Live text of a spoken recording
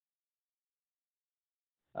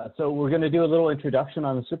So we're going to do a little introduction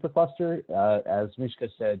on the supercluster. As Mishka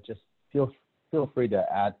said, just feel free to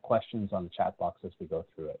add questions on the chat box as we go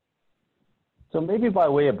through it. So maybe by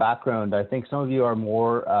way of background, I think some of you are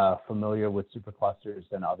more familiar with superclusters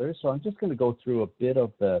than others. So I'm just going to go through a bit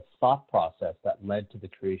of the thought process that led to the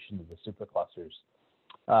creation of the superclusters.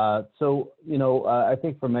 I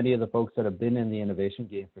think for many of the folks that have been in the innovation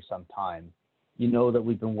game for some time, you know that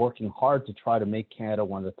we've been working hard to try to make Canada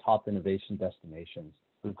one of the top innovation destinations.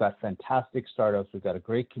 We've got fantastic startups. We've got a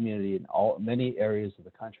great community in many areas of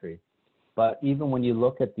the country. But even when you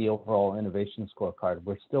look at the overall innovation scorecard,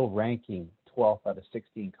 we're still ranking 12th out of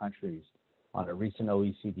 16 countries on a recent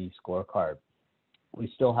OECD scorecard.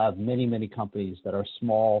 We still have many, many companies that are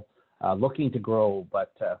small, looking to grow,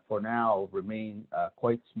 but for now remain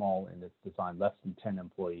quite small in its design, less than 10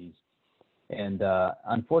 employees. And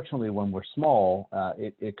unfortunately, when we're small,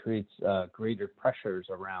 it creates greater pressures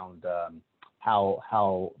around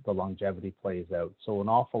how the longevity plays out. So an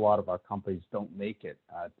awful lot of our companies don't make it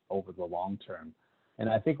over the long term. And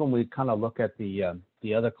I think when we kind of look at the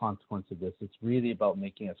other consequence of this, it's really about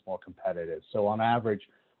making us more competitive. So on average,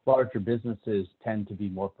 larger businesses tend to be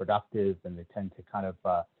more productive and they tend to kind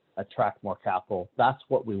of attract more capital. That's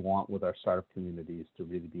what we want with our startup communities, to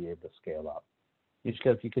really be able to scale up.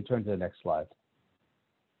 Ishka, if you could turn to the next slide.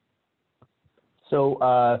 So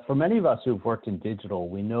for many of us who've worked in digital,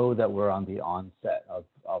 we know that we're on the onset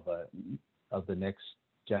of the next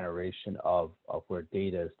generation of where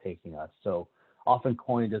data is taking us. So often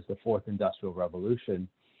coined as the fourth industrial revolution,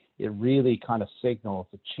 it really kind of signals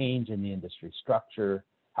a change in the industry structure,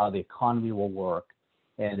 how the economy will work,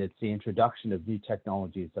 and it's the introduction of new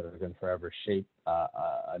technologies that are going to forever shape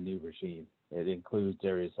a new regime. It includes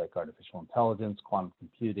areas like artificial intelligence, quantum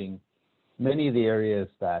computing, many of the areas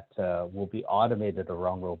that will be automated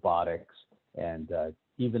around robotics, and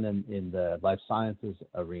even in the life sciences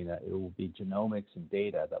arena, it will be genomics and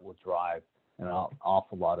data that will drive an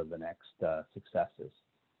awful lot of the next successes.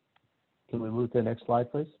 Can we move to the next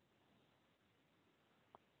slide, please?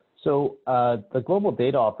 So the global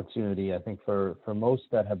data opportunity, I think for most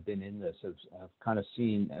that have been in this, have kind of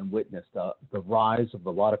seen and witnessed the rise of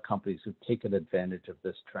a lot of companies who've taken advantage of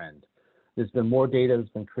this trend. There's been more data that's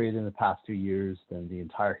been created in the past 2 years than the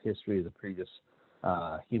entire history of the previous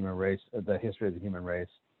human race, the history of the human race.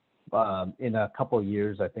 In a couple of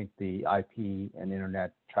years, I think the IP and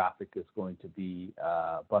internet traffic is going to be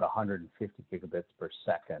about 150 gigabits per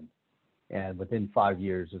second. And within 5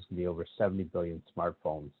 years, there's going to be over 70 billion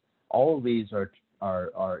smartphones. All of these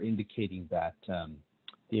are indicating that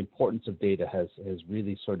the importance of data has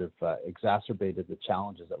really sort of exacerbated the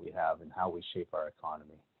challenges that we have in how we shape our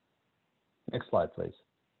economy. Next slide, please.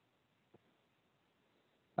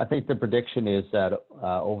 I think the prediction is that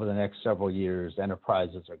over the next several years,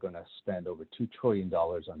 enterprises are going to spend over $2 trillion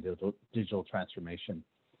on digital transformation.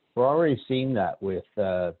 We're already seeing that with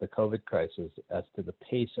the COVID crisis as to the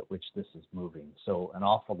pace at which this is moving. So an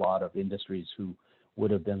awful lot of industries who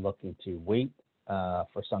would have been looking to wait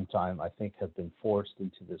for some time, I think, have been forced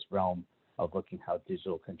into this realm of looking how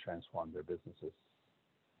digital can transform their businesses.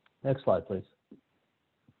 Next slide, please.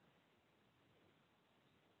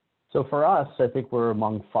 So for us, I think we're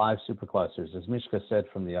among 5 superclusters. As Mishka said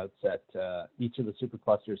from the outset, each of the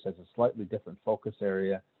superclusters has a slightly different focus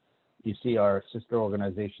area. You see our sister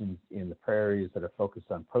organizations in the prairies that are focused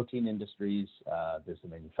on protein industries. There's a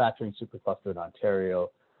manufacturing supercluster in Ontario.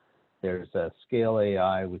 There's a Scale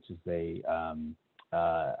AI, which is a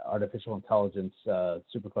artificial intelligence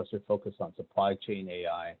supercluster focused on supply chain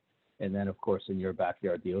AI. And then, of course, in your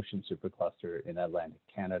backyard, the Ocean Supercluster in Atlantic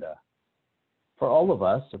Canada. For all of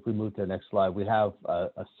us, if we move to the next slide, we have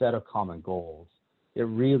a set of common goals. It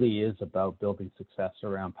really is about building success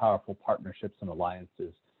around powerful partnerships and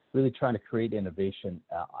alliances, really trying to create innovation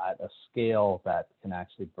at a scale that can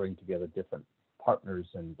actually bring together different partners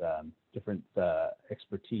and different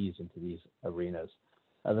expertise into these arenas.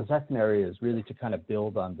 The second area is really to kind of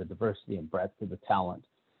build on the diversity and breadth of the talent,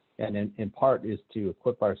 and in part is to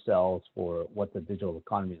equip ourselves for what the digital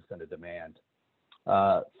economy is going to demand.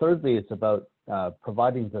 Thirdly, it's about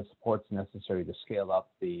providing the supports necessary to scale up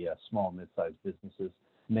the small and mid-sized businesses,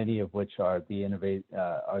 many of which are the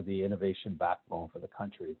innovation backbone for the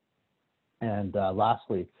country. And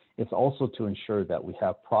lastly, it's also to ensure that we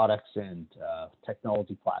have products and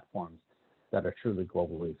technology platforms that are truly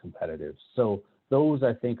globally competitive. So those,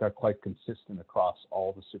 I think, are quite consistent across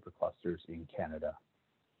all the superclusters in Canada.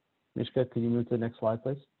 Mishka, can you move to the next slide,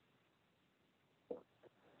 please?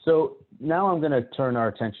 So now I'm going to turn our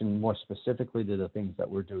attention more specifically to the things that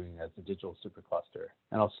we're doing as a digital supercluster.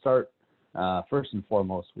 And I'll start first and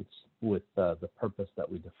foremost with the purpose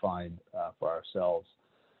that we defined for ourselves.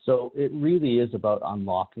 So it really is about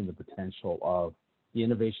unlocking the potential of the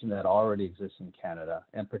innovation that already exists in Canada,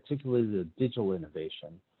 and particularly the digital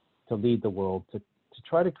innovation, to lead the world to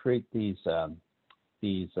try to create these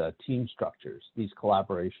team structures, these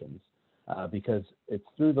collaborations, because it's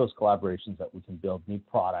through those collaborations that we can build new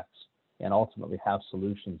products and ultimately have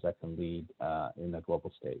solutions that can lead in the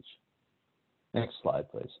global stage. Next slide,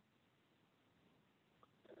 please.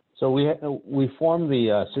 So we form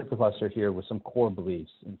the supercluster here with some core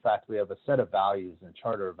beliefs. In fact, we have a set of values and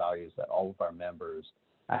charter of values that all of our members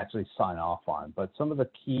actually sign off on. But some of the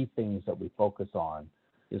key things that we focus on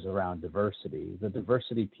is around diversity. The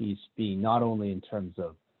diversity piece being not only in terms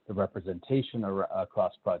of the representation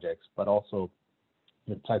across projects, but also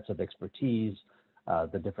the types of expertise,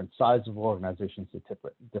 the different sizes of organizations, the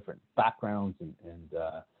different backgrounds and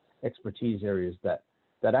expertise areas that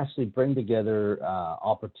actually bring together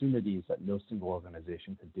opportunities that no single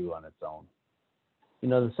organization could do on its own. You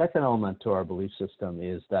know, the second element to our belief system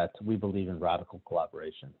is that we believe in radical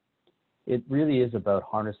collaboration. It really is about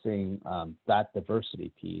harnessing that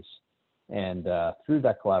diversity piece and through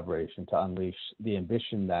that collaboration to unleash the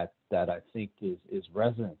ambition that I think is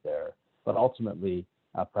resonant there, but ultimately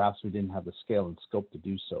perhaps we didn't have the scale and scope to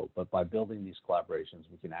do so, but by building these collaborations,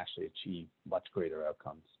 we can actually achieve much greater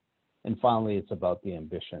outcomes. And finally, it's about the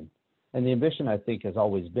ambition. And the ambition, I think, has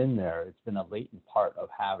always been there. It's been a latent part of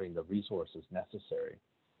having the resources necessary,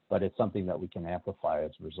 but it's something that we can amplify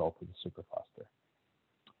as a result of the supercluster.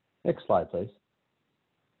 Next slide, please.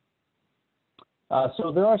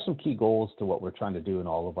 So there are some key goals to what we're trying to do in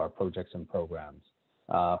all of our projects and programs.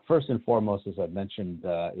 First and foremost, as I mentioned,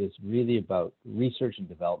 is really about research and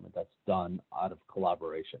development that's done out of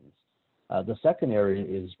collaborations. The second area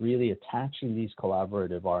is really attaching these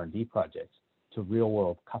collaborative R&D projects to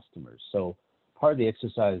real-world customers. So part of the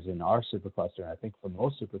exercise in our supercluster, and I think for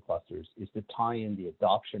most superclusters, is to tie in the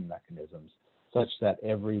adoption mechanisms such that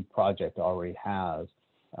every project already has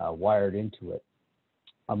wired into it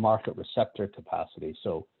a market receptor capacity.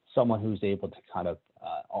 So someone who's able to kind of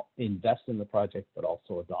invest in the project, but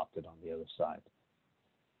also adopt it on the other side.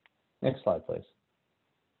 Next slide, please.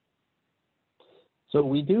 So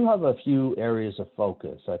we do have a few areas of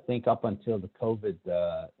focus. I think up until the COVID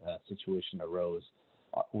situation arose,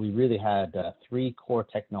 we really had 3 core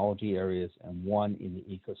technology areas and 1 in the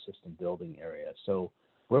ecosystem building area. So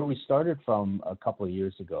where we started from a couple of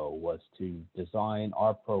years ago was to design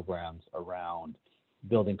our programs around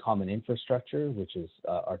building common infrastructure, which is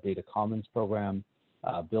our data commons program,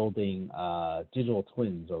 building digital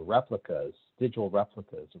twins or replicas, digital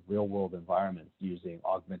replicas of real world environments using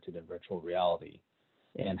augmented and virtual reality,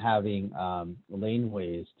 and having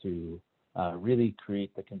laneways to really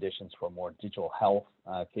create the conditions for more digital health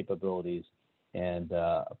capabilities. And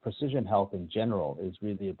precision health in general is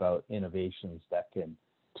really about innovations that can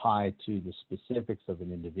tie to the specifics of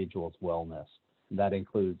an individual's wellness. And that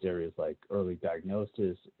includes areas like early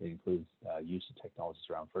diagnosis, it includes use of technologies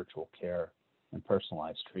around virtual care and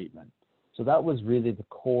personalized treatment. So that was really the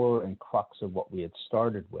core and crux of what we had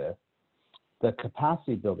started with. The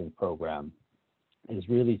capacity building program is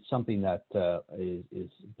really something that is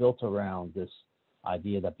built around this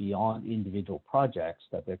idea that beyond individual projects,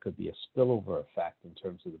 that there could be a spillover effect in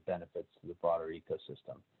terms of the benefits to the broader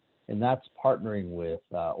ecosystem. And that's partnering with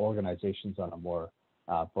organizations on a more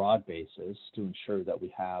broad basis to ensure that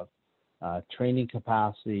we have training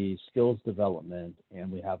capacity, skills development,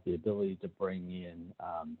 and we have the ability to bring in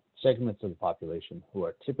segments of the population who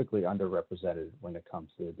are typically underrepresented when it comes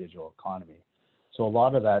to the digital economy. So a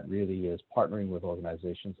lot of that really is partnering with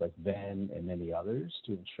organizations like Venn and many others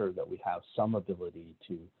to ensure that we have some ability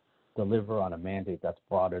to deliver on a mandate that's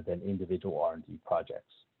broader than individual R&D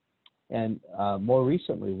projects. And more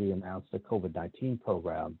recently, we announced the COVID-19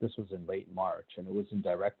 program. This was in late March, and it was in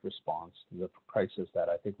direct response to the crisis that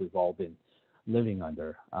I think we've all been living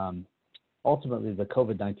under. Ultimately, the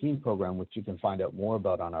COVID-19 program, which you can find out more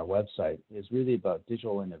about on our website, is really about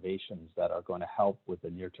digital innovations that are going to help with the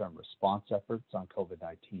near-term response efforts on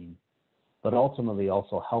COVID-19, but ultimately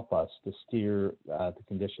also help us to steer the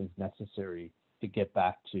conditions necessary to get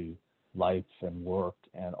back to life and work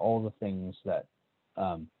and all the things that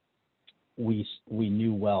we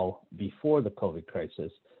knew well before the COVID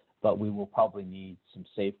crisis, but we will probably need some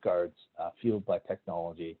safeguards fueled by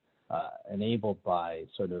technology, enabled by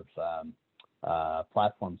sort of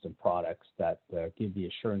platforms and products that give the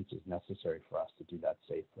assurances necessary for us to do that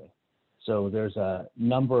safely. So there's a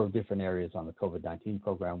number of different areas on the COVID-19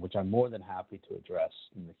 program, which I'm more than happy to address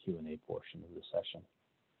in the Q&A portion of the session.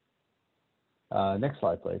 Next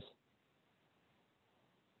slide, please.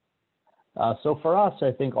 So for us,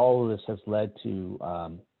 I think all of this has led to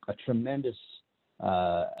a tremendous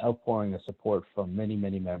outpouring of support from many,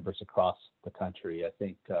 many members across the country. I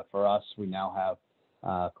think for us, we now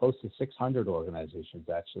have close to 600 organizations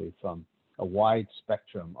actually from a wide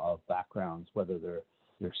spectrum of backgrounds, whether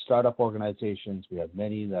they're startup organizations. We have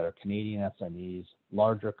many that are Canadian SMEs,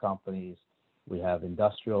 larger companies. We have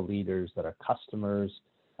industrial leaders that are customers.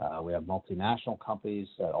 We have multinational companies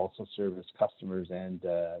that also serve as customers and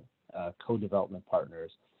co-development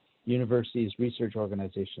partners. Universities, research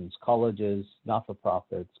organizations, colleges,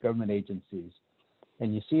 not-for-profits, government agencies.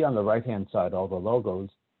 And you see on the right-hand side all the logos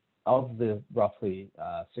of the roughly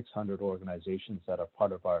 600 organizations that are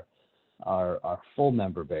part of our full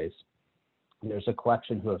member base. There's a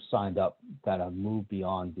collection who have signed up that have moved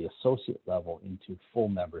beyond the associate level into full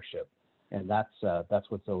membership. And that's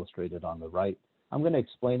what's illustrated on the right. I'm going to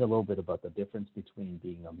explain a little bit about the difference between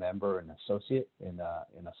being a member and associate in a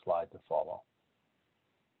slide to follow.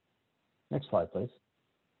 Next slide, please.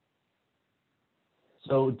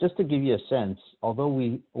 So just to give you a sense, although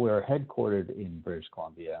we're headquartered in British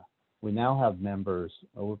Columbia, we now have members,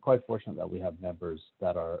 we're quite fortunate that we have members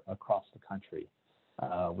that are across the country.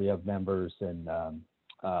 We have members in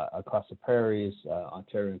across the prairies,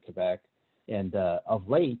 Ontario and Quebec, and of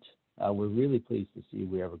late, we're really pleased to see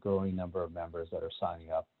we have a growing number of members that are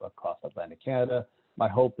signing up across Atlantic Canada. My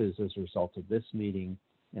hope is as a result of this meeting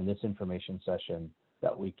and this information session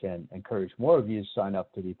that we can encourage more of you to sign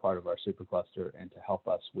up to be part of our supercluster and to help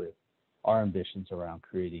us with our ambitions around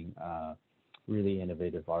creating really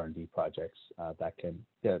innovative R&D projects that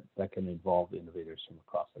can involve innovators from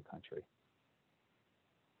across the country.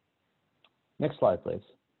 Next slide, please.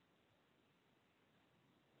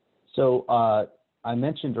 So I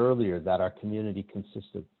mentioned earlier that our community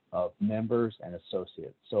consists of members and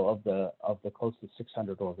associates. So of the close to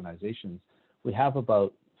 600 organizations, we have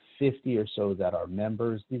about 50 or so that are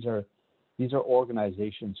members. These are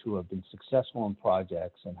organizations who have been successful in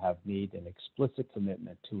projects and have made an explicit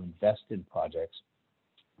commitment to invest in projects,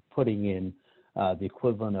 putting in the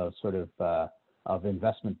equivalent of sort of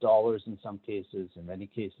investment dollars in some cases. In many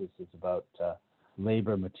cases, it's about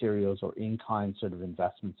labor, materials, or in-kind sort of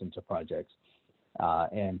investments into projects.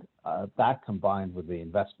 And that combined with the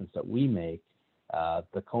investments that we make,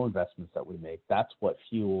 the co-investments that we make, that's what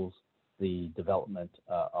fuels the development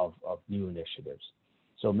of new initiatives.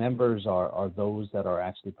 So members are those that are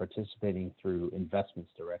actually participating through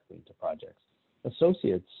investments directly into projects.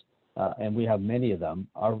 Associates, and we have many of them,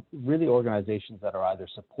 are really organizations that are either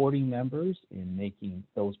supporting members in making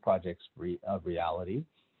those projects a reality,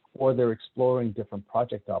 or they're exploring different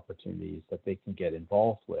project opportunities that they can get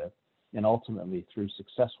involved with, and ultimately through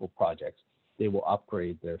successful projects, they will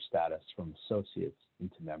upgrade their status from associates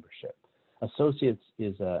into membership. Associates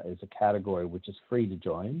is a category which is free to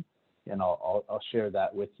join, and I'll share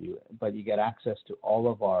that with you. But you get access to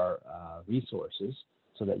all of our resources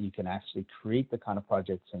so that you can actually create the kind of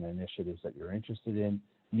projects and initiatives that you're interested in,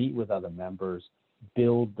 meet with other members,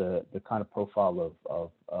 build the kind of profile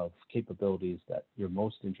of capabilities that you're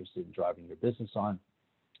most interested in driving your business on.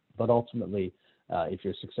 But ultimately, if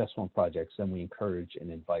you're successful in projects, then we encourage and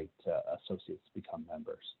invite associates to become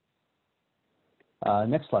members.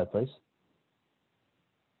 Next slide, please.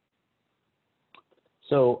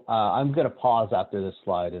 So I'm going to pause after this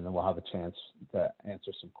slide, and then we'll have a chance to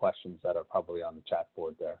answer some questions that are probably on the chat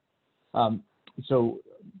board there. So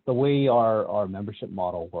the way our membership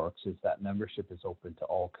model works is that membership is open to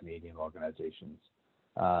all Canadian organizations.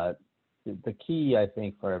 The key, I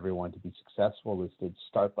think, for everyone to be successful is to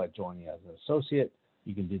start by joining as an associate.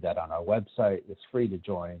 You can do that on our website. It's free to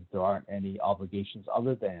join. There aren't any obligations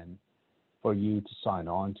other than for you to sign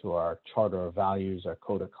on to our Charter of Values, our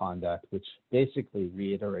Code of Conduct, which basically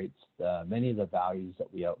reiterates many of the values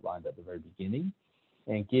that we outlined at the very beginning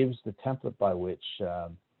and gives the template by which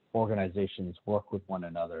organizations work with one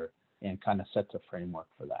another and kind of sets a framework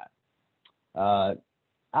for that.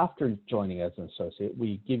 After joining as an associate,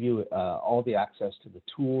 we give you all the access to the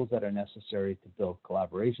tools that are necessary to build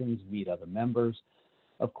collaborations, meet other members.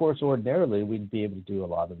 Of course, ordinarily, we'd be able to do a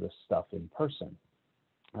lot of this stuff in person.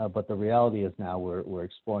 But the reality is now we're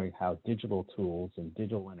exploring how digital tools and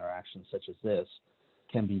digital interactions such as this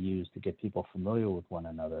can be used to get people familiar with one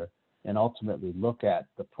another and ultimately look at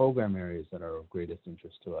the program areas that are of greatest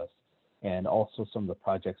interest to us and also some of the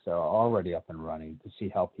projects that are already up and running to see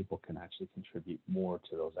how people can actually contribute more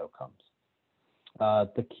to those outcomes.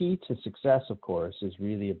 The key to success, of course, is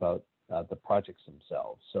really about the projects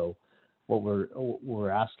themselves. So what we're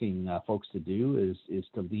asking folks to do is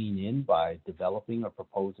to lean in by developing or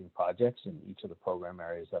proposing projects in each of the program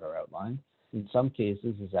areas that are outlined. In some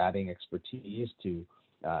cases, is adding expertise to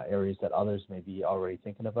areas that others may be already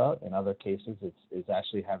thinking about. In other cases, it's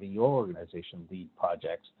actually having your organization lead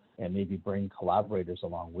projects and maybe bring collaborators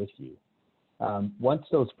along with you. Once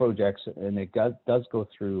those projects, and it does go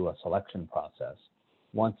through a selection process,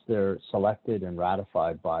 once they're selected and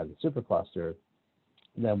ratified by the supercluster,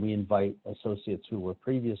 then we invite associates who were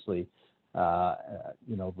previously,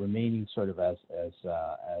 remaining sort of as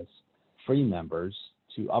free members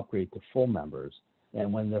to upgrade to full members.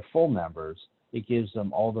 And when they're full members, it gives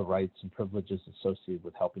them all the rights and privileges associated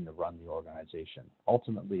with helping to run the organization.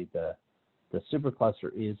 Ultimately, the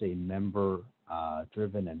supercluster is a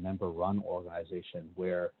member-driven and member-run organization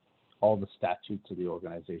where all the statutes of the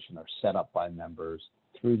organization are set up by members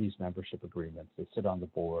through these membership agreements. They sit on the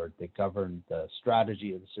board, they govern the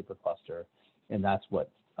strategy of the supercluster, and that's what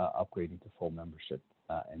upgrading to full membership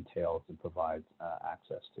entails and provides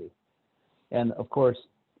access to. And of course,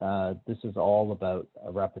 this is all about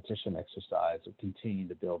a repetition exercise of continuing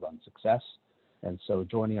to build on success. And so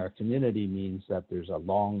joining our community means that there's a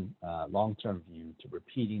long-term view to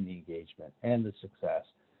repeating the engagement and the success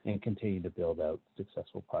and continuing to build out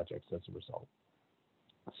successful projects as a result.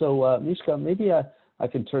 So Mishka, maybe I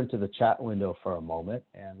can turn to the chat window for a moment,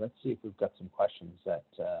 and let's see if we've got some questions that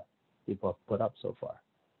people have put up so far.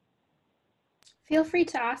 Feel free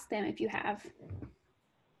to ask them if you have.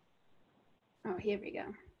 Oh, here we go.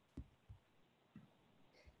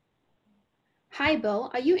 Hi, Bill.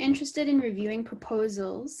 Are you interested in reviewing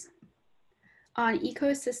proposals on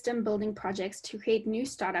ecosystem building projects to create new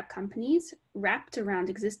startup companies wrapped around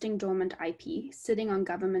existing dormant IP sitting on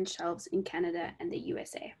government shelves in Canada and the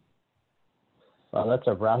USA? Well, that's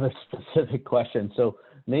a rather specific question. So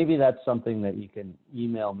maybe that's something that you can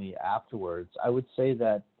email me afterwards. I would say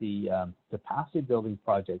that the capacity building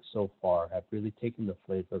projects so far have really taken the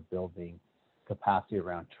flavor of building capacity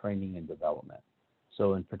around training and development.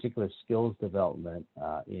 So in particular, skills development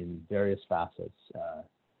in various facets,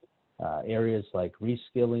 areas like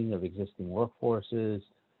reskilling of existing workforces,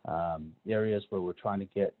 areas where we're trying to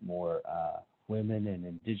get more women and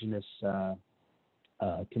Indigenous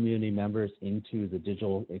community members into the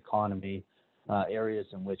digital economy, areas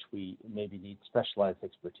in which we maybe need specialized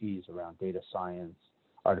expertise around data science,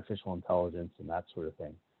 artificial intelligence, and that sort of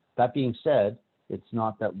thing. That being said, it's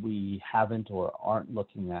not that we haven't or aren't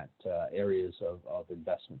looking at areas of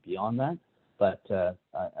investment beyond that, but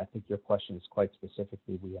I think your question is quite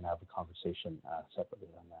specifically, we can have a conversation separately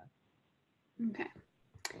on that. Okay.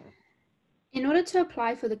 In order to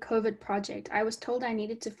apply for the COVID project, I was told I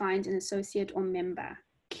needed to find an associate or member.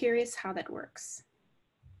 Curious how that works.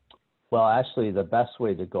 Well, actually, the best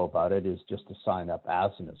way to go about it is just to sign up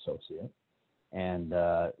as an associate. And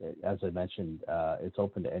as I mentioned, it's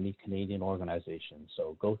open to any Canadian organization.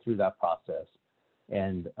 So go through that process.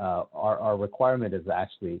 And our requirement is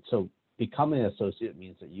actually, so becoming an associate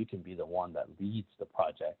means that you can be the one that leads the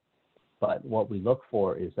project. But what we look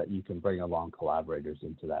for is that you can bring along collaborators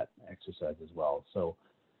into that exercise as well. So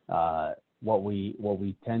what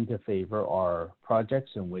we tend to favor are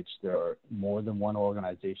projects in which there are more than one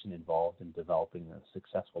organization involved in developing a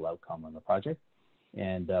successful outcome on the project.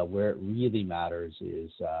 And where it really matters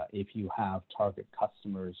is if you have target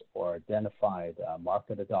customers or identified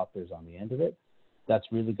market adopters on the end of it, that's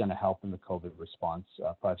really going to help in the COVID response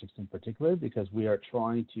projects in particular, because we are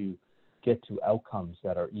trying to get to outcomes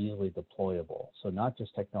that are easily deployable. So not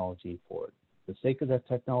just technology for the sake of that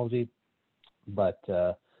technology, but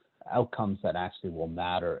outcomes that actually will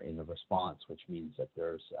matter in the response, which means that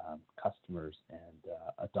there's customers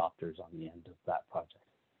and adopters on the end of that project.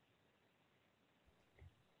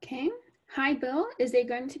 Okay. Hi, Bill. Is there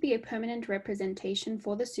going to be a permanent representation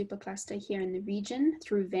for the supercluster here in the region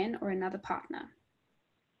through Venn or another partner?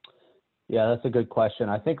 Yeah, that's a good question.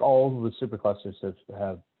 I think all of the superclusters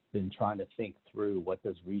have been trying to think through what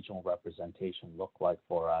does regional representation look like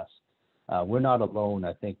for us. We're not alone.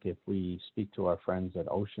 I think if we speak to our friends at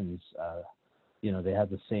Oceans, they have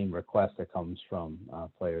the same request that comes from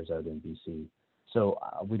players out in BC. So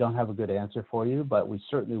we don't have a good answer for you, but we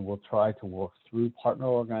certainly will try to work through partner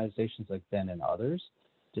organizations like Venn and others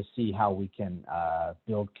to see how we can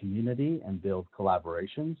build community and build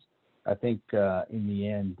collaborations. I think in the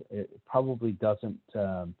end, it probably doesn't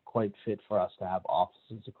quite fit for us to have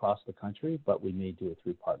offices across the country, but we may do it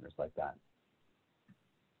through partners like that.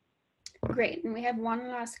 Great. And we have one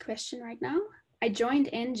last question right now. I joined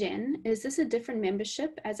NGen. Is this a different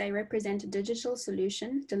membership as I represent a digital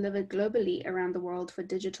solution delivered globally around the world for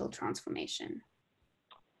digital transformation?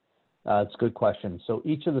 It's a good question. So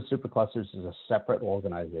each of the superclusters is a separate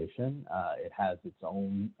organization. It has its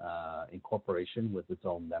own incorporation with its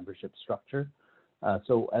own membership structure.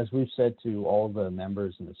 So as we've said to all the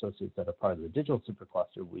members and associates that are part of the Digital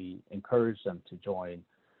Supercluster, we encourage them to join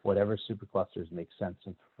whatever superclusters make sense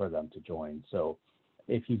for them to join. So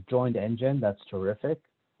if you've joined NGen, that's terrific.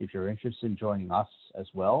 If you're interested in joining us as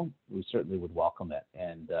well, we certainly would welcome it.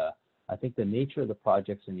 And I think the nature of the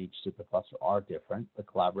projects in each supercluster are different. The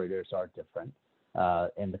collaborators are different.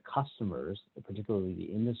 And the customers, particularly the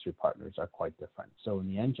industry partners, are quite different. So in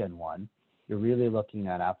the NGen one, you're really looking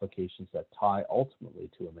at applications that tie ultimately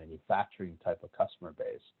to a manufacturing type of customer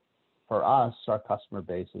base. For us, our customer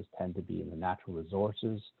bases tend to be in the natural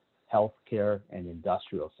resources, healthcare, and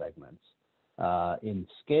industrial segments. In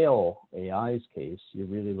Scale AI's case, you're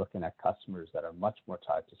really looking at customers that are much more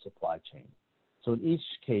tied to supply chain. So in each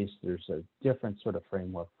case, there's a different sort of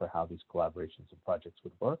framework for how these collaborations and projects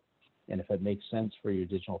would work. And if it makes sense for your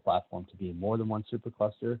digital platform to be in more than one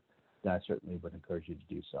supercluster, then I certainly would encourage you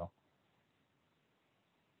to do so.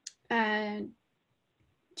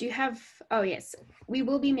 Do you have, oh yes, we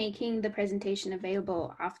will be making the presentation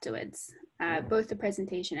available afterwards, both the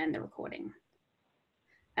presentation and the recording.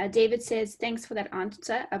 David says, thanks for that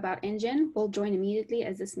answer about NGen. We'll join immediately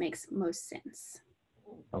as this makes most sense.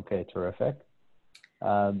 Okay, terrific.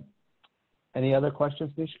 Any other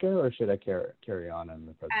questions, Mishka, or should I carry on in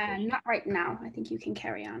the presentation? Not right now. I think you can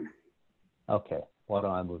carry on. Okay, why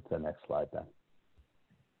don't I move to the next slide then?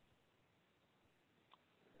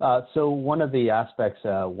 So one of the aspects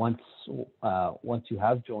once you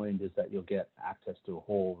have joined is that you'll get access to a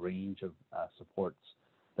whole range of supports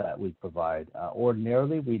that we provide.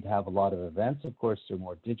 Ordinarily, we'd have a lot of events. Of course, they're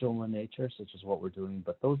more digital in nature, such as what we're doing,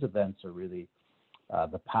 but those events are really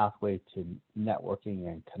the pathway to networking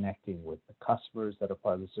and connecting with the customers that are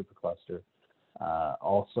part of the supercluster.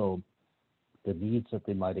 Also, the needs that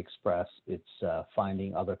they might express. It's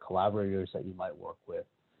finding other collaborators that you might work with.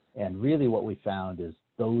 And really what we found is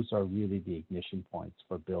those are really the ignition points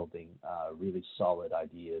for building really solid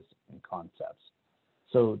ideas and concepts.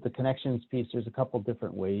 So the connections piece, there's a couple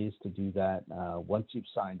different ways to do that. Once you've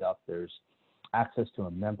signed up, there's access to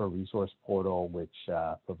a member resource portal, which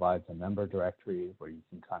provides a member directory where you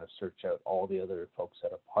can kind of search out all the other folks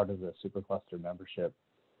that are part of the supercluster membership.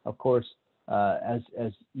 Of course,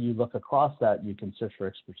 as you look across that, you can search for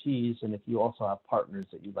expertise. And if you also have partners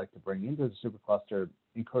that you'd like to bring into the supercluster,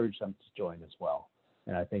 encourage them to join as well.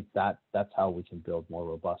 And I think that's how we can build more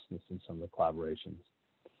robustness in some of the collaborations.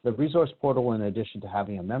 The resource portal, in addition to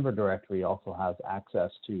having a member directory, also has access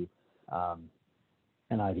to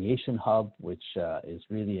an ideation hub, which is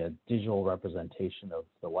really a digital representation of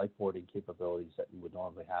the whiteboarding capabilities that you would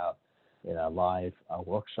normally have in a live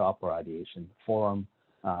workshop or ideation forum.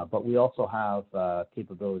 But we also have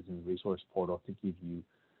capabilities in the resource portal to give you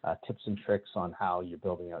tips and tricks on how you're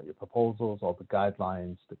building out your proposals, all the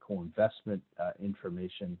guidelines, the co-investment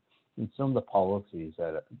information, and some of the policies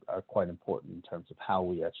that are quite important in terms of how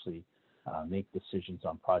we actually make decisions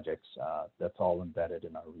on projects. That's all embedded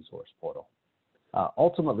in our resource portal.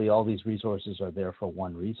 Ultimately, all these resources are there for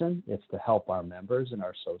one reason. It's to help our members and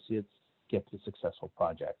our associates get to successful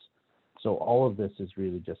projects. So all of this is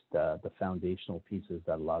really just the foundational pieces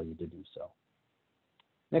that allow you to do so.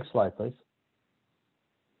 Next slide, please.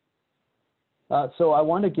 So I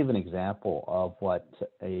want to give an example of what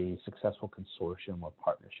a successful consortium or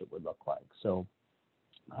partnership would look like. So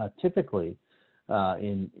typically,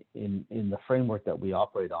 in the framework that we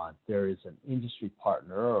operate on, there is an industry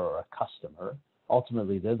partner or a customer.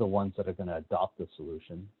 Ultimately, they're the ones that are going to adopt the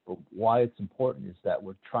solution. But why it's important is that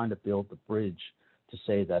we're trying to build the bridge to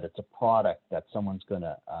say that it's a product that someone's going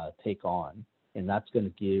to take on, and that's going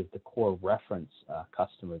to give the core reference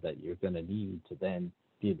customer that you're going to need to then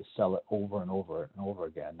be able to sell it over and over and over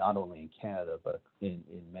again, not only in Canada, but in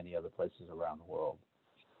many other places around the world.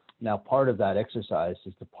 Now, part of that exercise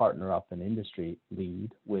is to partner up an industry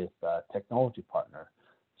lead with a technology partner.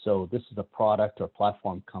 So this is a product or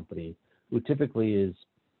platform company who typically is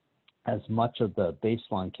as much of the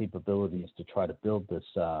baseline capabilities to try to build this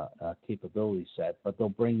capability set, but they'll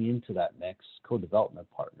bring into that mix co-development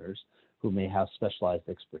partners who may have specialized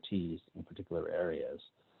expertise in particular areas.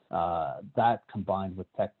 That combined with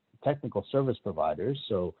technical service providers,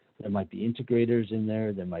 so there might be integrators in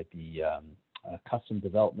there, there might be custom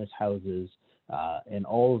development houses, and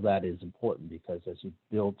all of that is important because as you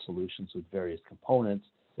build solutions with various components,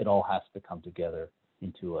 it all has to come together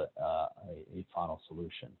into a final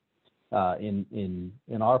solution.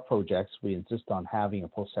 In our projects, we insist on having a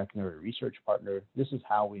post-secondary research partner. This is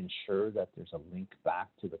how we ensure that there's a link back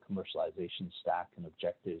to the commercialization stack and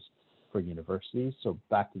objectives for universities. So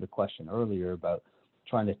back to the question earlier about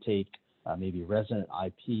trying to take maybe resident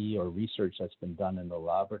IP or research that's been done in the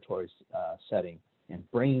laboratory setting and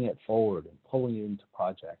bringing it forward and pulling it into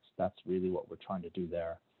projects. That's really what we're trying to do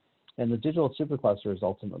there. And the Digital Supercluster is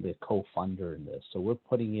ultimately a co-funder in this. So we're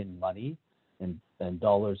putting in money and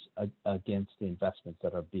dollars against the investments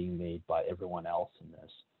that are being made by everyone else in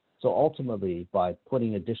this. So ultimately, by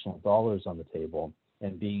putting additional dollars on the table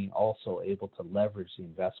and being also able to leverage the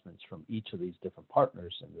investments from each of these different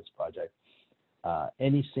partners in this project,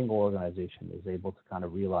 any single organization is able to kind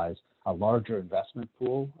of realize a larger investment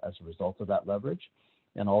pool as a result of that leverage.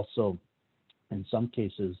 And also, in some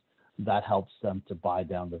cases, that helps them to buy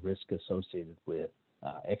down the risk associated with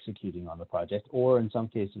executing on the project, or in some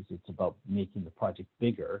cases, it's about making the project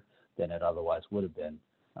bigger than it otherwise would have been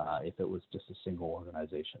if it was just a single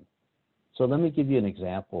organization. So let me give you an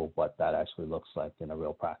example of what that actually looks like in a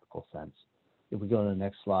real practical sense. If we go to the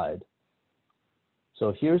next slide.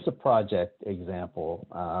 So here's a project example,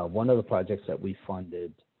 one of the projects that we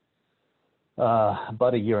funded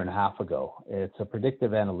about a year and a half ago. It's a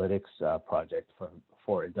predictive analytics project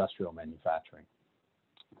for industrial manufacturing.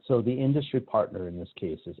 So the industry partner in this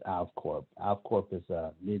case is Avcorp. Avcorp is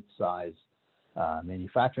a mid-size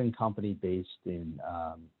manufacturing company based in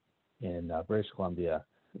British Columbia.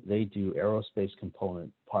 They do aerospace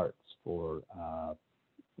component parts for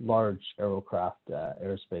large aircraft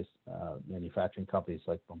aerospace manufacturing companies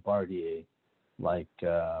like Bombardier, like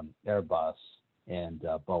Airbus, and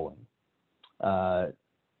Boeing.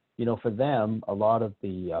 You know, for them, a lot of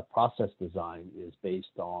the process design is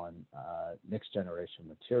based on next generation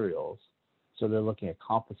materials. So they're looking at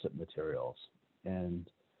composite materials. And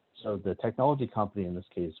so the technology company in this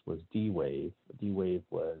case was D-Wave. D-Wave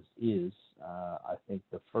is I think,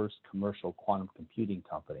 the first commercial quantum computing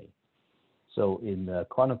company. So in the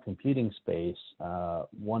quantum computing space,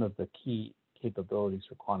 one of the key capabilities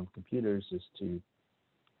for quantum computers is to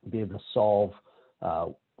be able to solve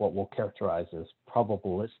what we'll characterize as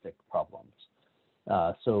probabilistic problems.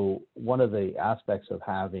 So one of the aspects of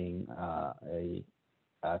having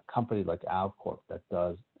a company like Avcorp that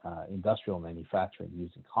does industrial manufacturing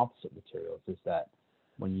using composite materials is that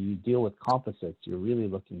when you deal with composites, you're really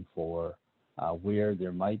looking for where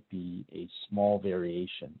there might be a small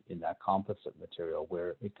variation in that composite material,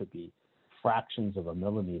 where it could be fractions of a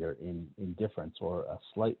millimeter in difference or a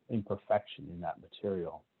slight imperfection in that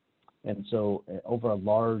material. And so over a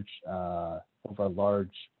large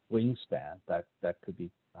wingspan, that could be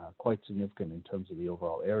quite significant in terms of the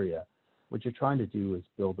overall area. What you're trying to do is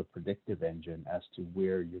build a predictive engine as to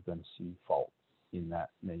where you're going to see faults in that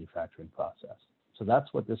manufacturing process. So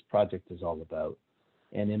that's what this project is all about.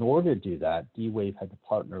 And in order to do that, D-Wave had to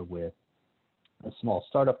partner with a small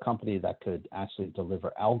startup company that could actually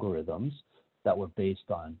deliver algorithms that were based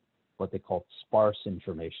on what they call sparse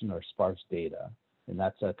information or sparse data. And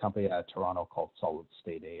that's a company out of Toronto called Solid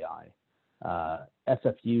State AI.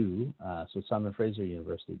 SFU, so Simon Fraser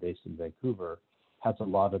University based in Vancouver, has a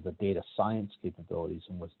lot of the data science capabilities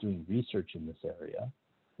and was doing research in this area.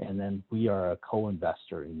 And then we are a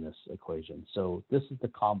co-investor in this equation. So this is the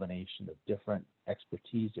combination of different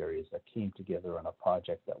expertise areas that came together on a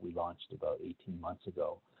project that we launched about 18 months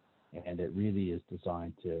ago. And it really is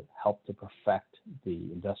designed to help to perfect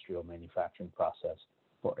the industrial manufacturing process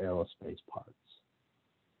for aerospace parts.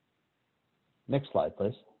 Next slide,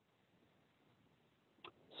 please.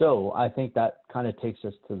 So I think that kind of takes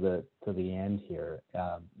us to the end here.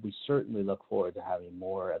 We certainly look forward to having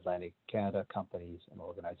more Atlantic Canada companies and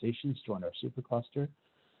organizations join our supercluster.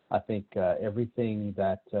 I think everything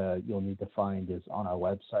that you'll need to find is on our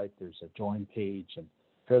website. There's a join page and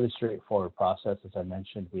fairly straightforward process. As I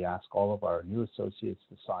mentioned, we ask all of our new associates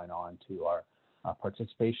to sign on to our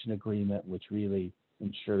participation agreement, which really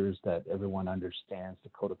ensures that everyone understands the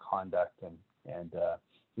code of conduct and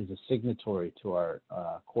is a signatory to our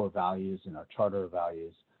core values and our charter of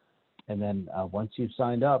values. And then once you've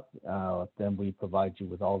signed up, then we provide you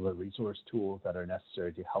with all the resource tools that are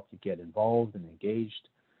necessary to help you get involved and engaged.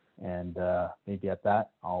 And maybe at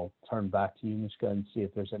that, I'll turn back to you, Mishka, and see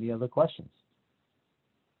if there's any other questions.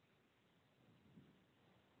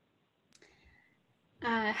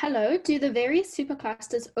 Hello, do the various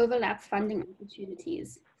superclusters overlap funding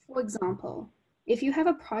opportunities? For example, if you have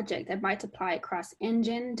a project that might apply across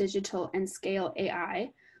engine, digital, and scale AI,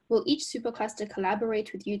 will each supercluster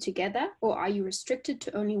collaborate with you together, or are you restricted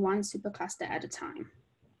to only one supercluster at a time?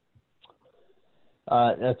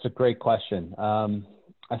 That's a great question.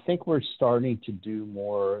 I think we're starting to do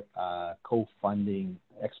more co-funding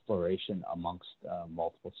exploration amongst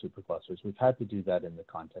multiple superclusters. We've had to do that in the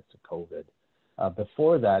context of COVID.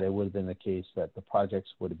 Before that, it would have been the case that the projects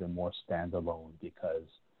would have been more standalone because,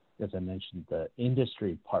 as I mentioned, the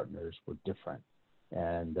industry partners were different.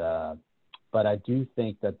 And But I do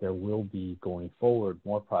think that there will be, going forward,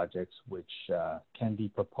 more projects which can be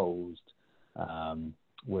proposed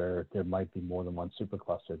where there might be more than one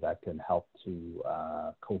supercluster that can help to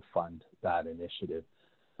co-fund that initiative.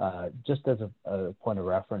 Just as a point of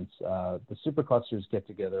reference, the superclusters get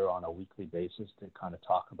together on a weekly basis to kind of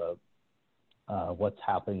talk about what's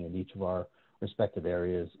happening in each of our respective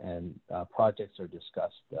areas, and projects are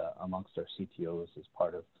discussed amongst our CTOs as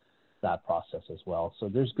part of that process as well. So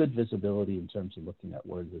there's good visibility in terms of looking at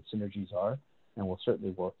where the synergies are, and we'll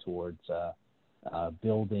certainly work towards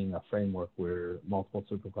building a framework where multiple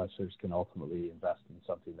superclusters can ultimately invest in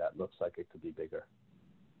something that looks like it could be bigger.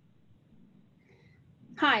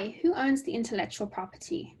 Hi, who owns the intellectual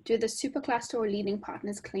property? Do the supercluster or leading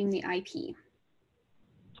partners claim the IP?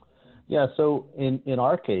 Yeah, so in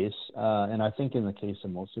our case, and I think in the case of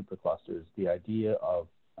most superclusters, the idea of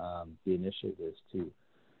the initiative is to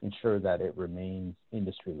ensure that it remains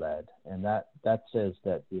industry-led. And that says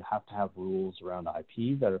that you have to have rules around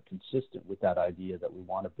IP that are consistent with that idea that we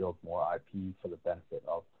want to build more IP for the benefit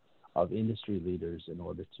of industry leaders in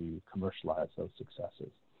order to commercialize those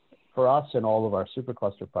successes. For us and all of our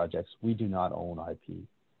supercluster projects, we do not own IP.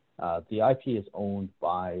 The IP is owned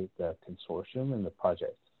by the consortium and the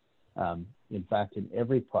project. In fact, in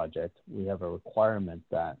every project, we have a requirement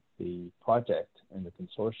that the project and the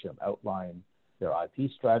consortium outline their IP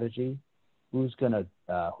strategy, who's going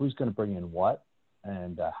to bring in what,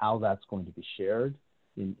 and how that's going to be shared.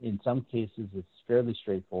 In some cases, it's fairly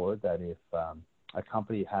straightforward that if a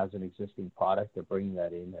company has an existing product, they're bringing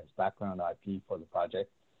that in as background IP for the project.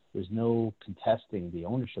 There's no contesting the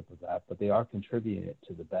ownership of that, but they are contributing it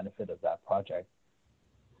to the benefit of that project.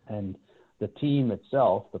 And the team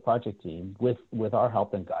itself, the project team, with our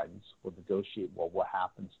help and guidance, will negotiate what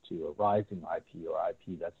happens to a rising IP or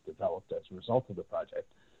IP that's developed as a result of the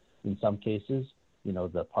project. In some cases,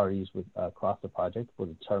 the parties across the project will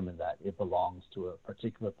determine that it belongs to a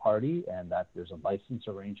particular party and that there's a license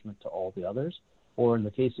arrangement to all the others. Or in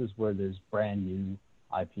the cases where there's brand new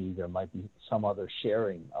IP, there might be some other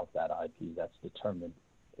sharing of that IP that's determined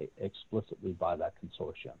explicitly by that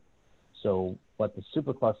consortium. So what the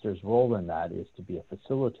supercluster's role in that is to be a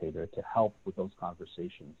facilitator to help with those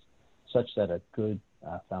conversations such that a good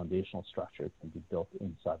foundational structure can be built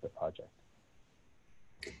inside the project.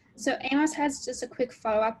 So Amos has just a quick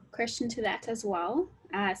follow-up question to that as well,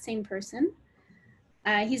 same person.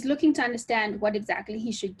 He's looking to understand what exactly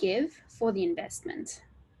he should give for the investment.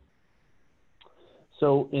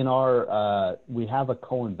 So in our, we have a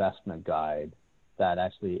co-investment guide that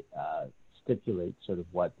actually stipulates sort of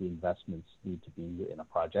what the investments need to be in a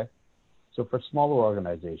project. So for smaller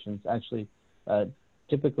organizations, actually,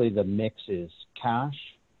 typically the mix is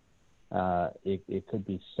cash. It could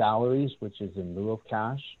be salaries, which is in lieu of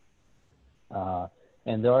cash.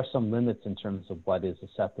 And there are some limits in terms of what is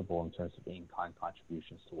acceptable in terms of in-kind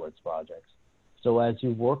contributions towards projects. So as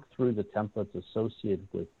you work through the templates associated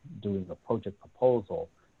with doing a project proposal,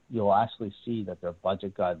 you'll actually see that there are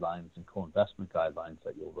budget guidelines and co-investment guidelines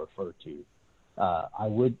that you'll refer to. I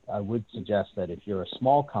would suggest that if you're a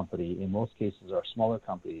small company, in most cases our smaller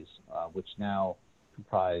companies, which now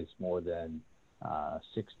comprise more than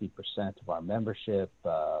 60% of our membership,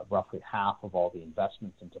 roughly half of all the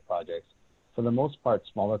investments into projects. For the most part,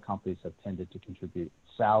 smaller companies have tended to contribute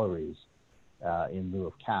salaries in lieu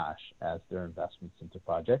of cash as their investments into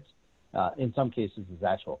projects. In some cases, it's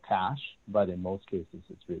actual cash, but in most cases,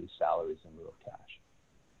 it's really salaries in lieu of cash.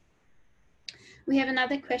 We have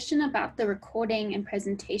another question about the recording and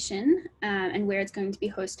presentation and where it's going to be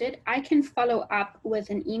hosted. I can follow up with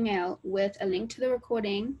an email with a link to the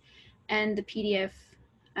recording and the PDF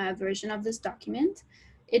version of this document.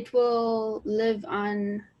 It will live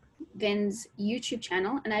on Venn's YouTube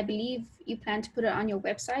channel, and I believe you plan to put it on your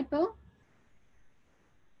website, Bill?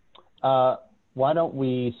 Why don't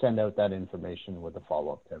we send out that information with a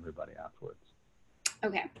follow-up to everybody afterwards?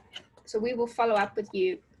 Okay, so we will follow up with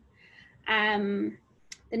you.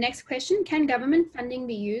 The next question, can government funding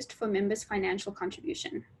be used for members' financial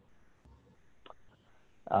contribution?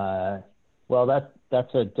 Well,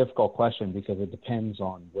 that's a difficult question because it depends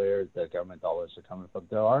on where the government dollars are coming from.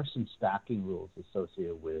 There are some stacking rules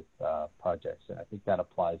associated with projects, and I think that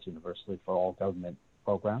applies universally for all government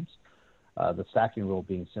programs. The stacking rule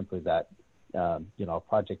being simply that a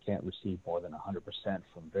project can't receive more than 100%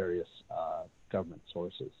 from various government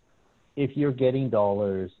sources. If you're getting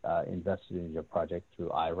dollars invested in your project through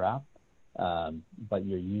IRAP, but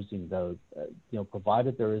you're using those,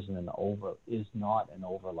 provided there is not an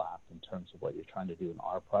overlap in terms of what you're trying to do in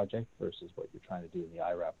our project versus what you're trying to do in the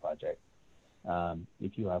IRAP project.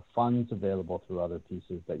 If you have funds available through other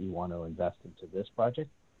pieces that you want to invest into this project,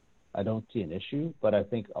 I don't see an issue, but I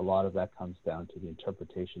think a lot of that comes down to the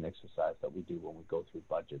interpretation exercise that we do when we go through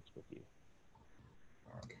budgets with you.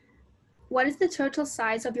 What is the total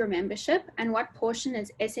size of your membership and what portion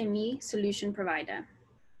is SME solution provider?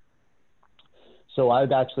 So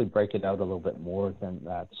I'd actually break it out a little bit more than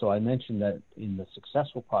that. So I mentioned that in the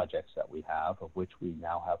successful projects that we have, of which we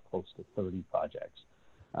now have close to 30 projects,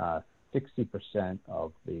 60%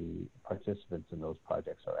 of the participants in those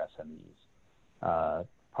projects are SMEs.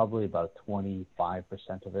 Probably about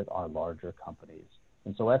 25% of it are larger companies.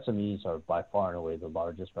 And so SMEs are by far and away the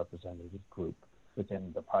largest representative group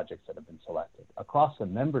within the projects that have been selected. Across the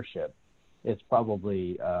membership, it's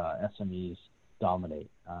probably SMEs dominate.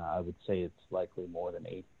 I would say it's likely more than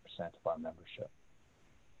 80% of our membership.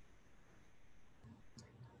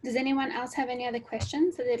 Does anyone else have any other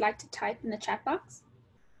questions that they'd like to type in the chat box?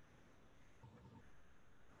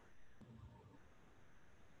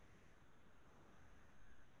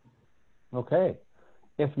 Okay.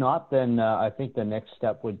 If not, then I think the next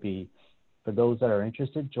step would be for those that are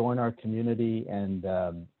interested, join our community and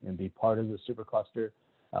be part of the Supercluster.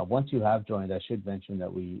 Once you have joined, I should mention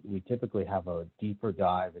that we typically have a deeper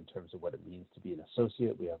dive in terms of what it means to be an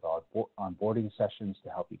associate. We have onboarding sessions to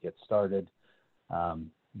help you get started.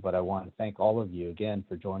 But I want to thank all of you again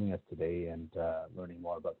for joining us today and learning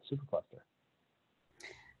more about the Supercluster.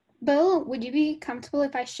 Bill, would you be comfortable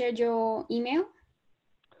if I shared your email?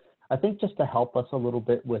 I think just to help us a little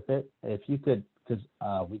bit with it, if you could, because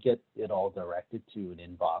we get it all directed to an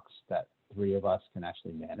inbox that 3 of us can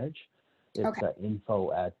actually manage. It's okay.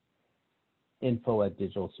 info at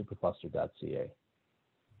digitalsupercluster.ca.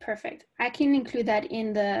 Perfect. I can include that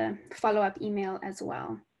in the follow-up email as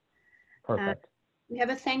well. Perfect. We have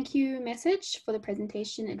a thank you message for the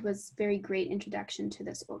presentation. It was a very great introduction to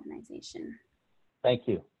this organization. Thank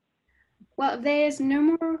you. Well, if there's no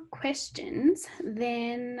more questions,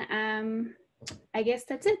 then I guess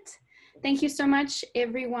that's it. Thank you so much,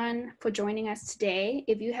 everyone, for joining us today.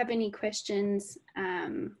 If you have any questions,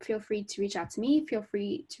 feel free to reach out to me. Feel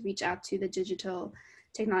free to reach out to the Digital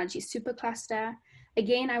Technology Supercluster.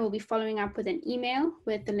 Again, I will be following up with an email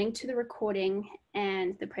with the link to the recording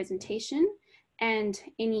and the presentation and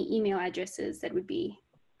any email addresses that would be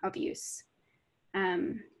of use.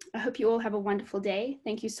 I hope you all have a wonderful day.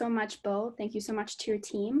 Thank you so much, Bill. Thank you so much to your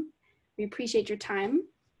team. We appreciate your time.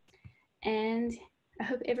 And I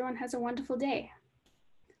hope everyone has a wonderful day.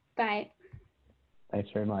 Bye. Thanks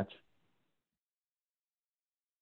very much.